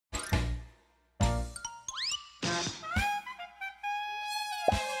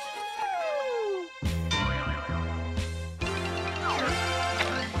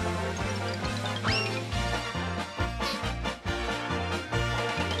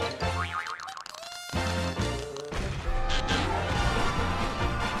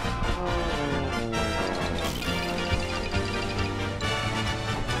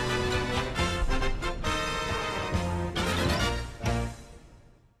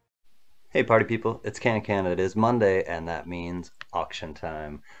Hey party people, it's Can. It is Monday and that means auction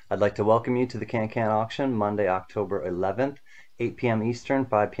time. I'd like to welcome you to the Can auction Monday, October 11th, 8 p.m. Eastern,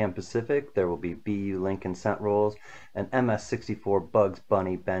 5 p.m. Pacific. There will be BU Lincoln cent rolls, an MS64 Bugs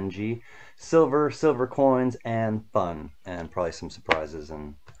Bunny Benji, silver coins, and fun, and probably some surprises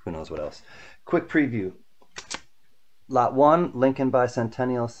and who knows what else. Quick preview. Lot 1, Lincoln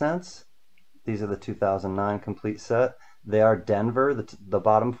Bicentennial cents. These are the 2009 complete set. They are Denver. The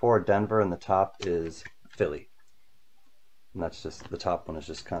bottom four are Denver, and the top is Philly. And that's just, the top one is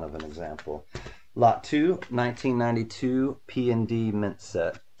just kind of an example. Lot 2, 1992 P&D Mint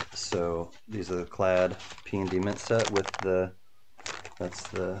Set. So these are the clad P&D Mint Set with the, that's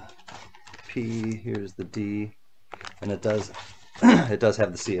the P, here's the D, and it does, it does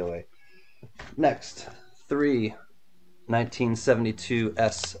have the COA. Next, 3, 1972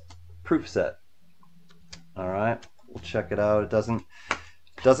 S Proof Set. All right. We'll check it out. It doesn't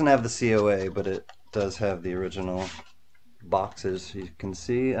have the COA, but it does have the original boxes. You can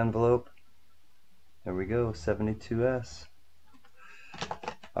see envelope. There we go, 72S.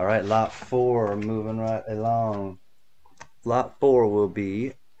 All right, lot 4, moving right along. Lot 4 will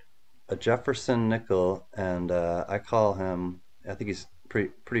be a Jefferson Nickel, and I call him, I think he's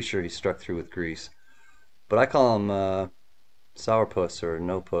pretty sure he's struck through with grease, but I call him sourpuss or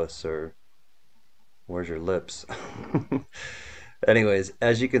no puss or where's your lips. Anyways,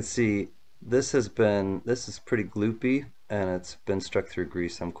 as you can see, this is pretty gloopy, and it's been struck through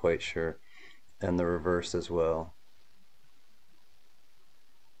grease, I'm quite sure, and the reverse as well.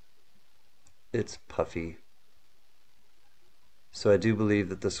 It's puffy. So I do believe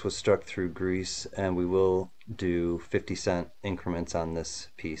that this was struck through grease, and we will do 50-cent increments on this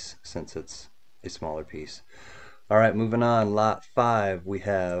piece since it's a smaller piece. All right, moving on, lot 5, we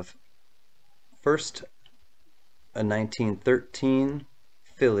have first a 1913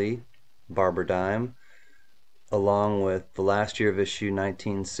 Philly barber dime, along with the last year of issue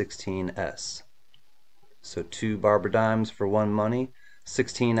 1916S. So 2 barber dimes for 1 money,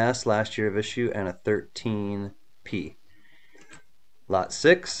 16S last year of issue, and a 13P. Lot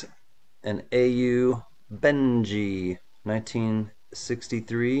 6, an AU Benji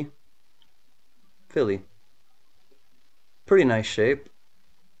 1963 Philly. Pretty nice shape.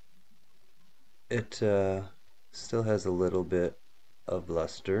 It still has a little bit of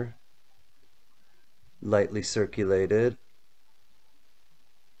luster, lightly circulated,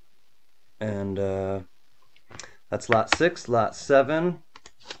 and that's lot 6. Lot 7,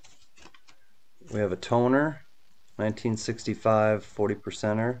 we have a toner, 1965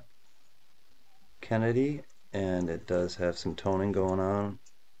 40%er Kennedy, and it does have some toning going on.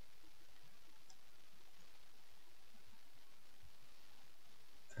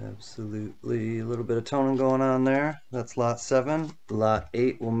 Absolutely a little bit of toning going on there. That's lot 7. Lot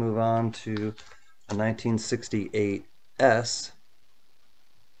 8, we'll move on to a 1968S.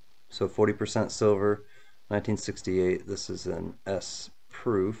 So 40% silver, 1968. This is an S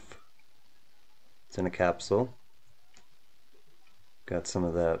proof. It's in a capsule. Got some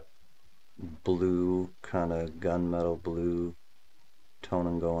of that blue, kind of gunmetal blue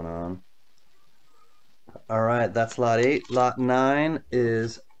toning going on. All right, that's lot 8. Lot 9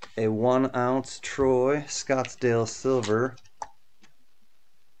 is a 1 ounce Troy Scottsdale Silver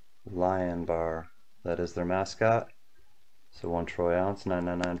Lion Bar. That is their mascot. So 1 Troy ounce,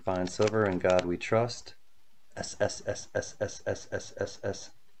 999 fine silver, and God we trust.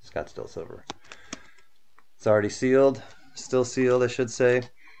 SSSSSSSSS Scottsdale Silver. It's already sealed, still sealed, I should say.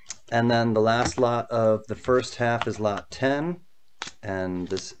 And then the last lot of the first half is lot 10, and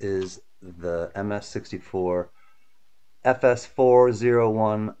this is the MS64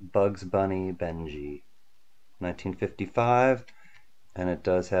 FS401 Bugs Bunny Benji, 1955, and it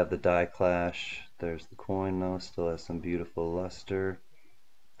does have the die clash. There's the coin though, still has some beautiful luster.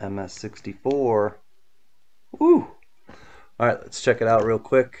 MS64. Woo! Alright, let's check it out real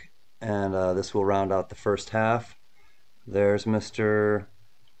quick, and this will round out the first half. There's Mr.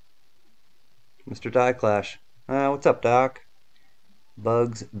 Die Clash. What's up, Doc?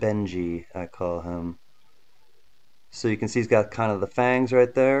 Bugs Benji, I call him. So you can see he's got kind of the fangs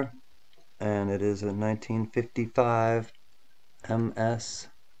right there, and it is a 1955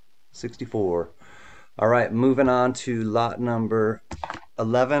 MS64. All right, moving on to lot number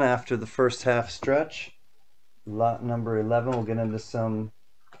 11 after the first half stretch. Lot number 11, we'll get into some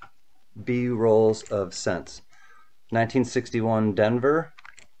B rolls of cents. 1961 Denver,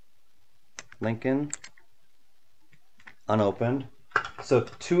 Lincoln, unopened. So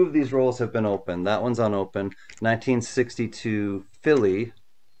 2 of these rolls have been opened. That one's unopened. 1962 Philly,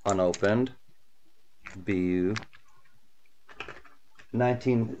 unopened. BU.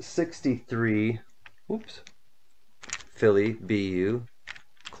 1963, whoops, Philly BU,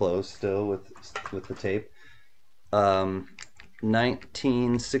 closed still with the tape.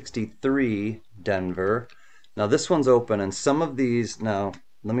 1963 Denver. Now this one's open, and some of these, now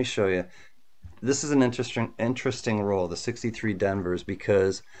let me show you. This is an interesting roll, the 63 Denvers,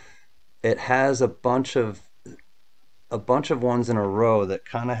 because it has a bunch of ones in a row that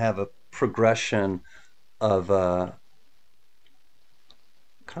kind of have a progression of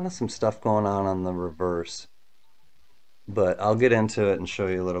kind of some stuff going on the reverse. But I'll get into it and show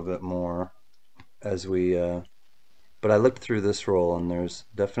you a little bit more as we but I looked through this roll, and there's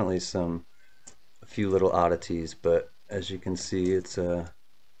definitely a few little oddities, but as you can see, it's a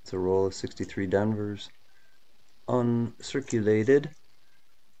roll of 63 Denvers uncirculated.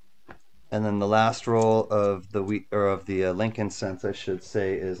 And then the last roll of the Lincoln cents, I should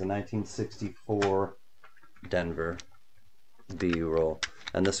say, is a 1964 Denver BU roll,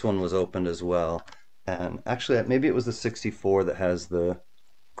 and this one was opened as well. And actually, maybe it was the 64 that has I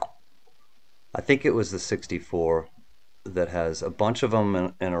think it was the 64 that has a bunch of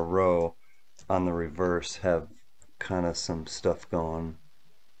them in a row on the reverse, have kind of some stuff going.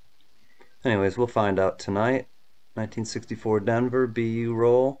 Anyways, we'll find out tonight. 1964 Denver BU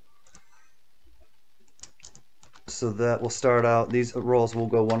roll. So that will start out, these rolls will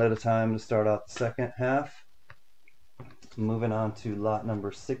go one at a time to start out the second half. Moving on to lot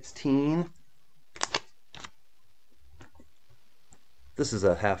number 16. This is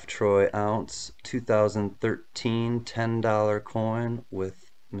a half troy ounce 2013 $10 coin with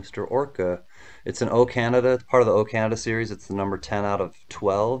Mr. Orca. It's an O Canada, it's part of the O Canada series. It's the number 10 out of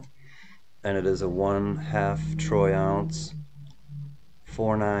 12, and it is a 1/2 troy ounce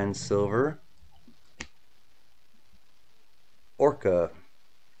 4/9 silver Orca.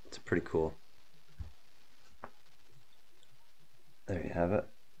 It's pretty cool. There you have it.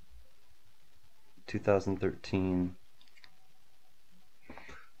 2013.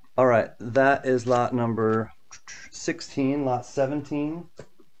 All right, that is lot number 16. Lot 17.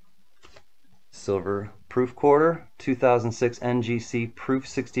 Silver proof quarter, 2006 NGC Proof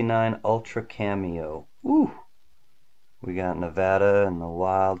 69 Ultra Cameo. Woo! We got Nevada and the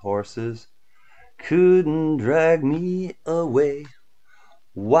Wild Horses. Couldn't drag me away.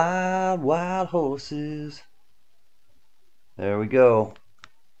 Wild, wild horses. There we go.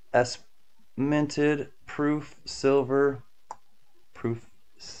 Minted proof silver Proof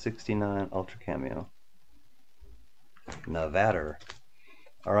 69 Ultra Cameo. Nevada.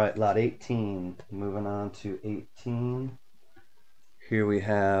 All right, lot 18. Moving on to 18. Here we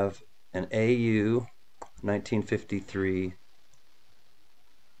have an AU 1953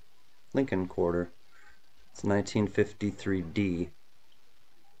 Lincoln quarter. It's 1953D.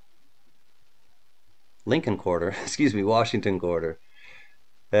 Lincoln quarter, excuse me, Washington quarter.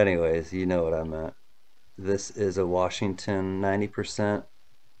 Anyways, you know what I meant. This is a Washington 90%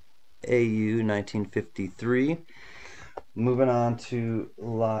 AU 1953. Moving on to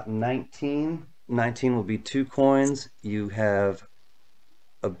lot 19. 19 will be 2 coins. You have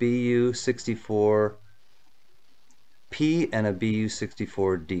a BU 64P and a BU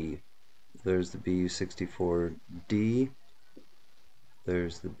 64D. There's the BU 64D.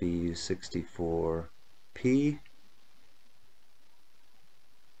 There's the BU 64P.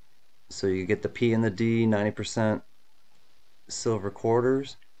 So you get the P and the D, 90% silver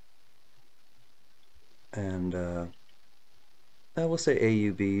quarters. And I will say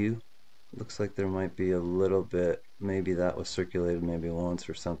AUBU. Looks like there might be a little bit, maybe that was circulated maybe once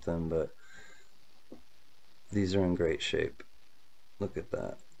or something, but these are in great shape. Look at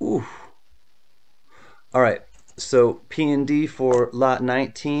that. Ooh. All right, so P&D for lot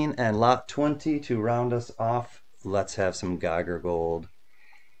 19 and lot 20 to round us off. Let's have some Geiger gold.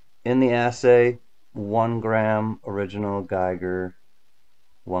 In the assay, 1 gram original Geiger,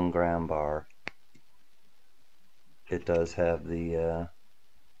 1 gram bar. It does have the,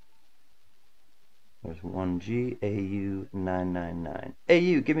 there's 1G AU999.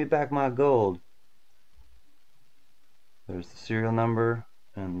 AU, give me back my gold. There's the serial number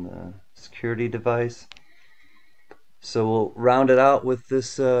and the security device. So we'll round it out with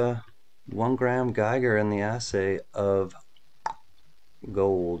this 1 gram Geiger in the assay of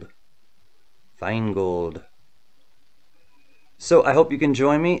gold, fine gold. So I hope you can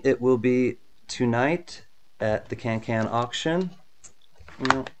join me. It will be tonight at the Can auction,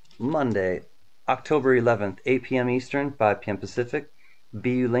 Monday, October 11th, 8 p.m. Eastern, 5 p.m. Pacific.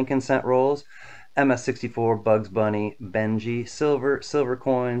 BU Lincoln cent rolls, MS64, Bugs Bunny, Benji, silver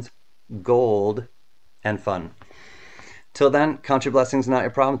coins, gold, and fun. Till then, count your blessings, not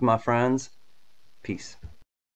your problems, my friends. Peace.